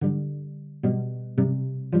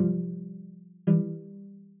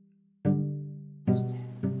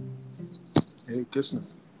Hey,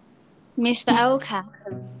 Christmas. Mr. Auka.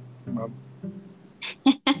 Mom,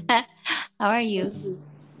 How are you?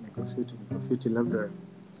 niko fiti labda.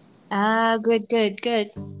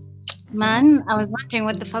 Good. Man, I was wondering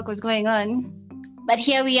what the fuck was going on. But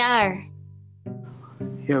here we are.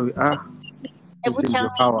 Here we are. Ebu Sisi tell ndio me,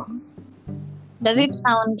 hawa. does it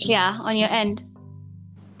sound clear on your end?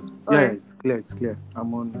 Yeah, Or it's clear.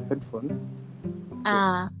 I'm on headphones, so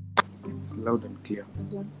ah, it's loud and clear.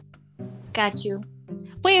 got you.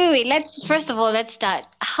 Wait. Let's first of all let's start.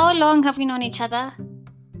 How long have we known each other?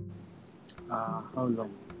 How long?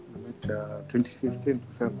 We met 2015 to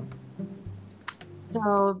 7.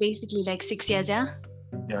 So basically like 6 years, yeah?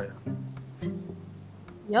 Yeah.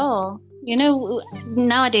 Yo, you know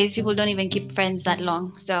nowadays people don't even keep friends that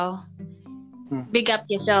long. So Hmm. big up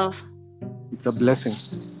yourself. It's a blessing.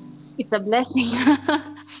 It's a blessing.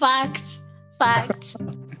 Facts.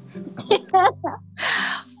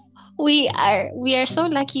 We are so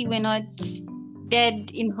lucky we're not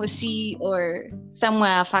dead in Hosi or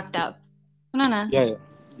somewhere fucked up. Unaona?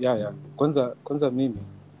 Yeah. Kwanza mimi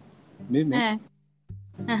Eh.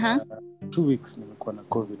 Uh-huh. 2 weeks nimekuwa na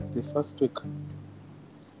COVID. The first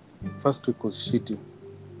week was shitty.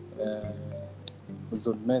 Was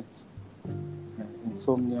on meds,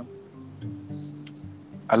 insomnia.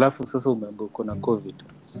 Alafu sasa umeambiwa uko na COVID.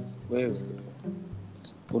 Wewe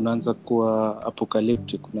unaanza kuwa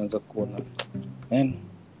apocalyptic, unaanza kuona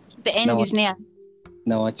The end is near.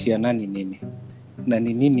 nawachia nani nini na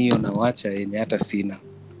ni nini hiyo nawacha yenye hata sina.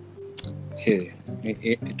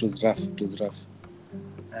 It was rough.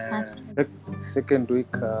 Second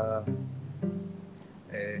week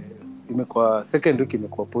imekuwa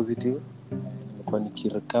positive. Nimekuwa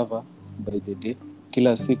nikirecover by the day.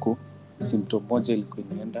 Kila siku symptom moja ilikuwa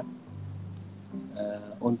inaenda.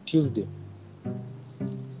 On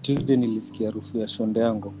Tuesday nilisikia harufu ya shonde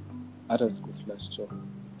yangu, hata siku flash choo.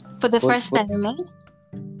 For the first time, eh?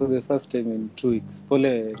 For the first time in 2 weeks.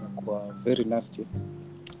 Pole inakuwa very nasty.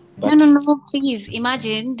 But no, please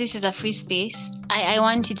imagine this is a free space. I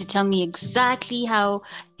want you to tell me exactly how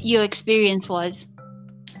your experience was.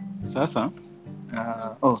 Sasa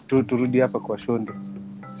turudi hapa kwa shonde.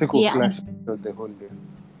 Siku flash the whole day.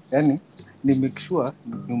 Yaani ni make sure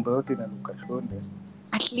nyumba yote inanuka shonde.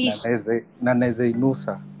 At least na naweza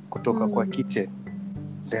inusa kutoka kwa kitchen.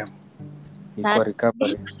 Damn. Iko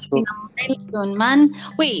recovery. So milestone, man.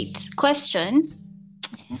 Wait, question.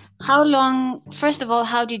 How long, first of all,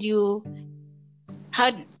 how did you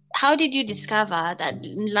discover that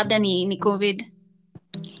labda ni COVID?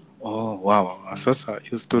 Oh, wow. Sasa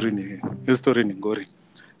hiyo story ni ngori.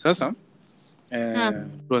 Sasa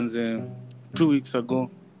tuanze 2 weeks ago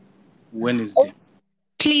Wednesday.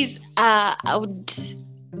 Please,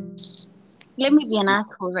 let me be an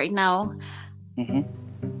asshole right now.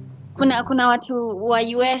 Kuna watu wa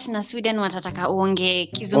US na Sweden watataka uonge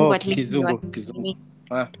kizungu at least. Kizungu.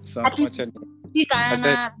 Sawa,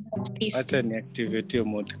 acha ni activate your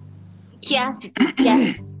mode. Kiasi.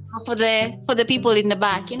 For the people in the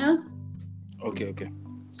back, you know? Okay.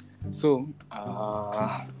 So,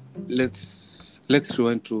 let's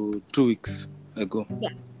rewind to 2 weeks ago.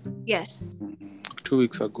 Yeah. Yes. 2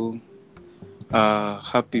 weeks ago.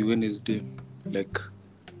 Happy Wednesday, like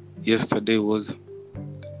yesterday was.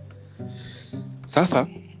 Sasa,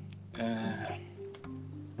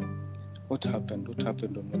 what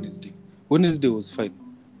happened on Wednesday? Wednesday was fine.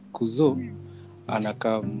 Kuzo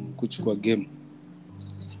anakaa kuchukua game.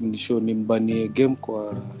 Nimbanie game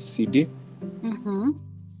kwa CD.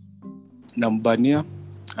 Na mbania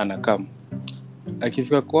anakam.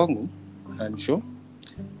 Akifika kwangu ananisho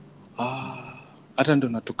hata ndo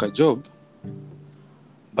natoka job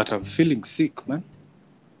but I'm feeling sick, man.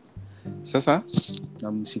 Sasa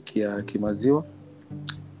namshikia kimaziwa.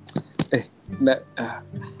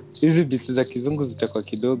 Hizi bits za kizungu zitakuwa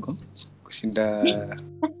kidogo kushinda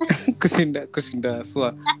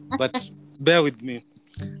swa, but bear with me.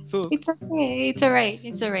 So it's okay, it's all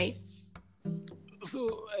right.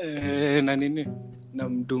 So na nini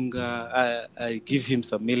namdunga, I give him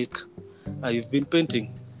some milk. You've been painting.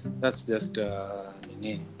 That's just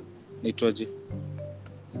nini nitwaje,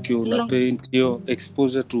 ukiwa una paint, your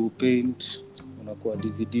exposure to paint unakuwa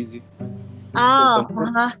dizzy.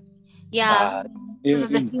 Yeah. Hiyo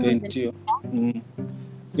ni paint hiyo.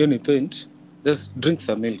 Hiyo ni paint. Just drink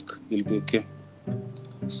some milk, you'll be okay.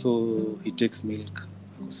 So he takes milk,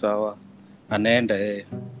 ako sawa, anaenda yeye.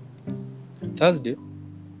 Thursday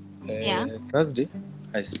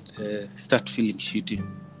I start feeling shitty,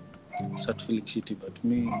 but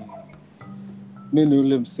mi ni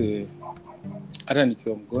ule mse, hata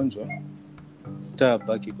nikiwa mgonjwa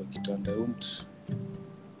stabaki kwa kitanda,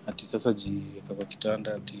 ati sasa jiweka kwa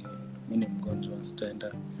kitanda ati mimi ni mgonjwa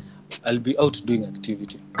sitaenda. I'll be out doing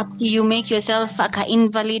activity. Ati you make yourself like an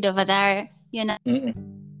invalid over there, you know.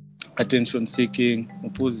 Attention seeking,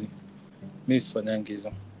 upuzi. Mimi sifanyangi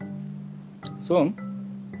hizo. So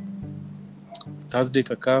Thursday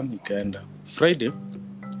kakam nikaenda. Friday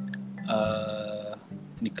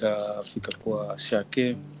nikafika kwa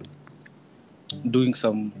Shake doing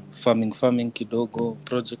some farming kidogo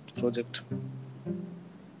project.